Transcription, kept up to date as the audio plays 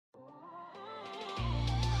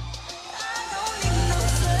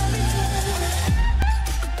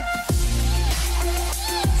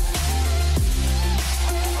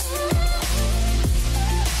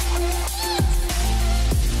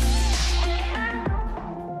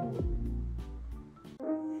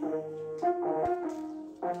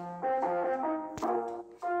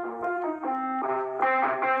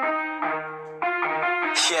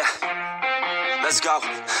Yeah, let's go.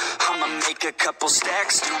 I'ma make a couple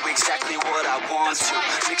stacks, do exactly what I want to.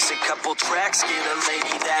 Mix a couple tracks, get a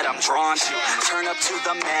lady that I'm drawn to. Turn up to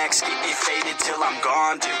the max, get me faded till I'm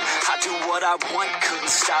gone, dude. I do what I want, couldn't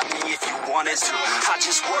stop me if you wanted to. I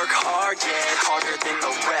just work hard, yeah, harder than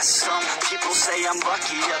the rest. Some people say I'm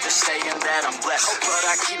lucky, others saying that I'm blessed. But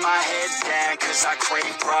I keep my head down, cause I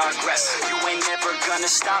crave progress. You ain't never gonna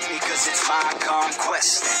stop me, cause it's my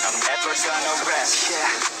conquest. And I'm never gonna rest, yeah.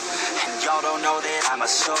 And y'all don't know that I'm a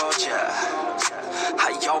soldier.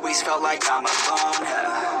 I always felt like I'm a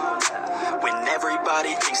loner when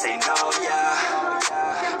everybody thinks they know ya,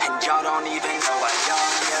 and y'all don't even know I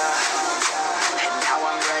own ya. And now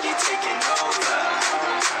I'm ready taking over,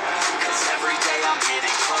 cause every day I'm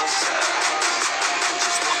getting closer.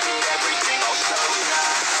 Just look at everything I'll show ya.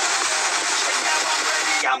 And now I'm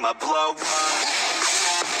ready, I'ma blow up.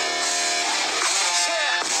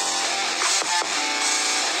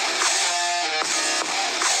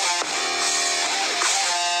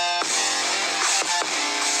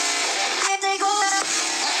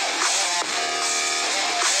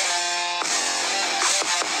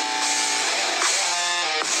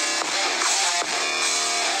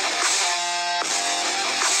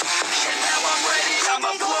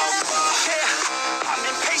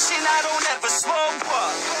 I don't ever slow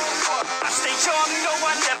up. I stay young, no,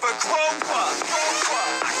 I never grow up.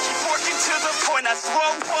 I keep working to the point I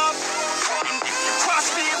throw up. And if you cross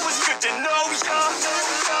me, it was good to know ya.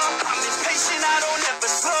 I'm impatient, I don't ever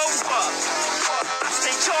slow up. I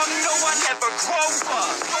stay young, no, I never grow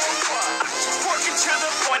up. I keep working to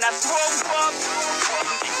the point I throw up.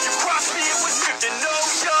 And if you cross me, it was good to know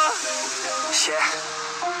ya. Yeah.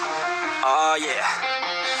 Oh yeah.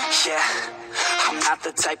 Yeah. I'm not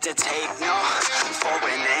the type to take no for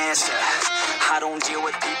an answer. I don't deal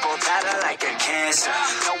with people that are like a cancer.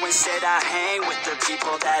 No, instead I hang with the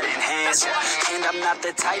people that enhance it. And I'm not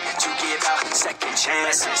the type to give out second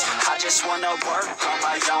chances. I just wanna work on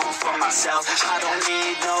my own for myself. I don't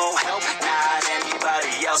need no help, not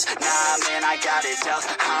anybody else. Nah, man, I got it dealt.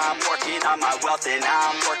 I'm working on my wealth and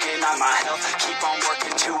I'm working on my health. Keep on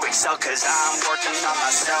working to excel, cause I'm working on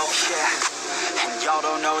myself, yeah. And y'all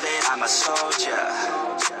don't know that I'm a soldier.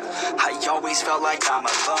 I always felt like I'm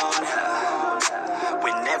a loner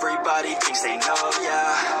when everybody thinks they know ya,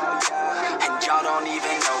 and y'all don't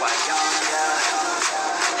even know I own ya.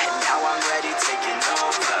 And now I'm ready taking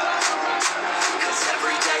over, cause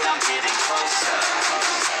every day I'm getting closer.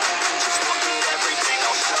 Just look at everything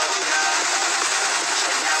I'll show ya.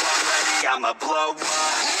 And now I'm ready, I'ma blow up.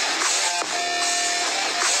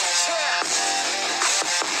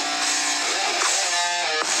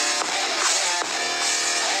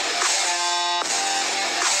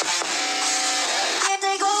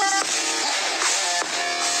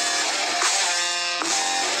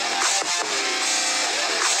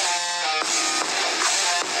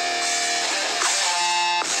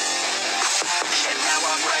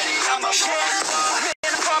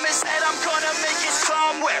 Man, I promise that I'm gonna make it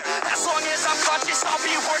somewhere. As long as I'm conscious, I'll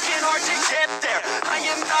be working hard to get there. I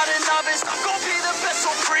am not a novice, I'm gonna be the best,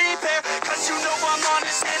 so prepare. Cause you know I'm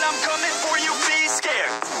honest and I'm coming for you, be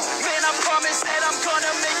scared. Man, I promise that I'm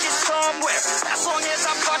gonna make it somewhere. As long as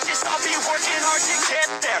I'm conscious, I'll be working hard to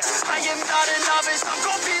get there. I am not a novice, I'm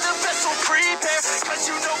gonna be the best, so prepare.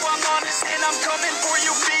 Cause you know I'm honest and I'm coming for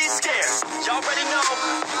you, be scared. Y'all already know.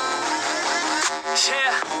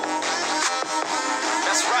 Yeah,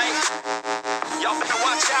 that's right. Y'all better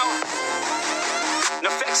watch out.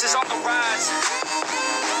 Nefex is on the rise.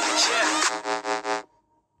 Yeah.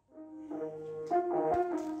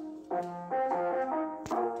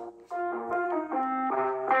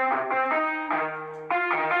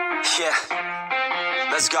 Yeah,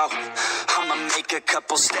 let's go. I'ma make a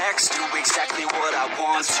couple stacks, do exactly what I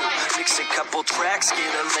want to. Mix a couple tracks, get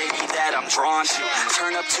a lady that I'm drawn to.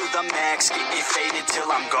 Turn up to the max, get me faded till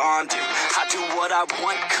I'm gone, dude. I do what I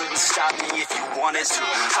want, couldn't stop me if you wanted to.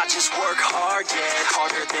 I just work hard, yeah,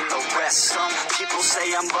 harder than the rest. Some people say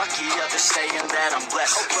I'm lucky, others saying that I'm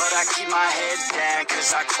blessed. But I keep my head down,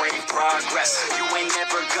 cause I crave progress. You ain't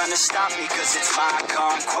never gonna stop me, cause it's my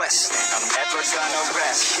conquest. And I'm never gonna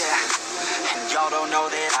rest, yeah. And y'all don't know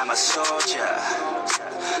that I'm a soldier.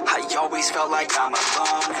 I always felt like I'm a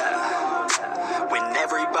loner when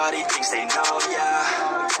everybody thinks they know ya,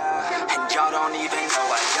 and y'all don't even know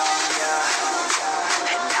I own ya.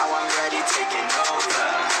 And now I'm ready taking over,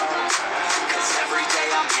 cause every day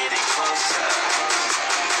I'm getting closer.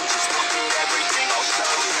 Just look at everything I'll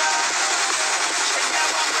show ya. And now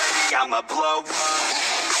I'm ready, I'ma blow up.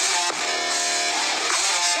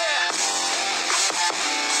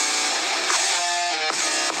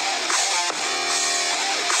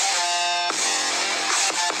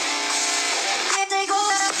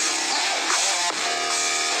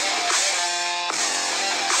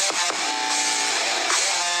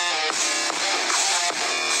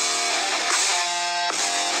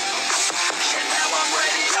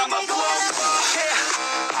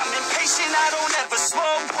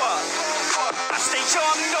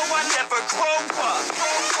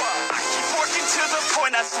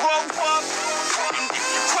 I throw up. And if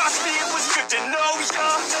you cross me, it was good to know ya.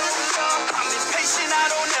 I'm impatient,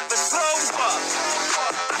 I don't ever slow up.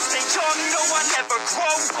 I stay young, no, I never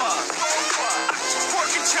grow up. I keep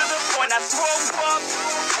working to the point I throw up.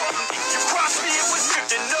 And if you cross me, it was good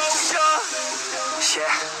to know ya.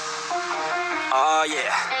 Yeah. Oh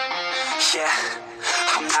yeah. Yeah.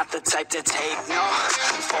 I'm not the type to take no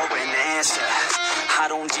for an answer. I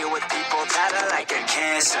don't deal with people that are like a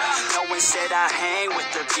cancer. No, instead I hang with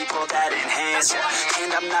the people that enhance it.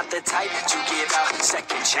 And I'm not the type to give out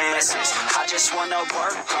second chances. I just wanna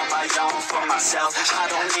work on my own for myself. I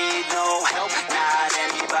don't need no help, not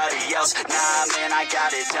anybody else. Nah, man, I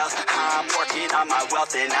got it dealt. I'm working on my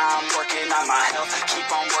wealth and I'm working on my health. Keep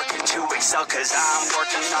on working to excel, cause I'm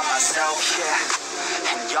working on myself,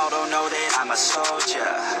 yeah. And y'all don't know that I'm a soldier.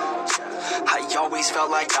 I always felt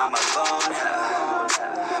like I'm alone,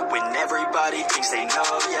 yeah. When everybody thinks they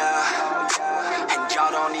know ya, and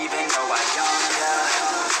y'all don't even know I own ya.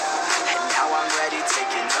 And now I'm ready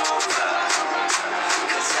taking over,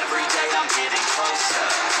 cause every day I'm getting closer.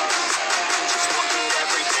 Just look at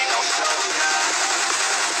everything I'll show ya.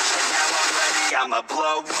 And now I'm ready, I'ma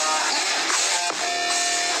blow up.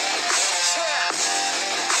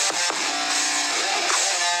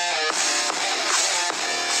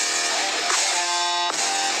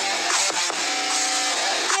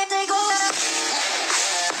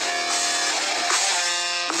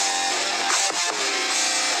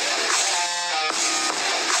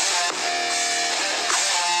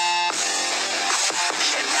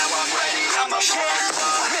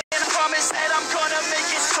 Man, I promise that I'm gonna make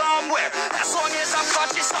it somewhere. As long as I'm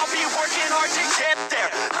conscious, I'll be working hard to get there.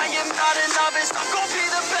 I am not a novice, I'm gonna be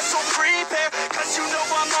the best, so prepare. Cause you know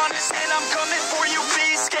I'm honest and I'm coming for you,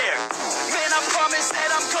 be scared. Man, I promise that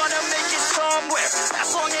I'm gonna make it somewhere.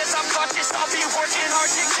 As long as I'm conscious, I'll be working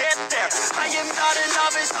hard to get there. I am not a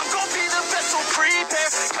novice, I'm gonna be the best, so prepare.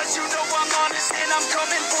 Cause you know I'm honest and I'm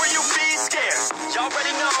coming for you, be scared. Y'all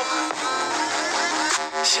already know.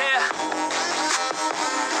 Yeah.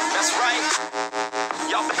 That's right.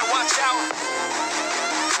 Y'all better watch out.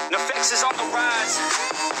 Nefex is on the rise.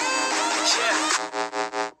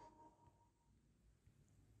 Yeah.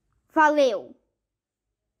 Valeu!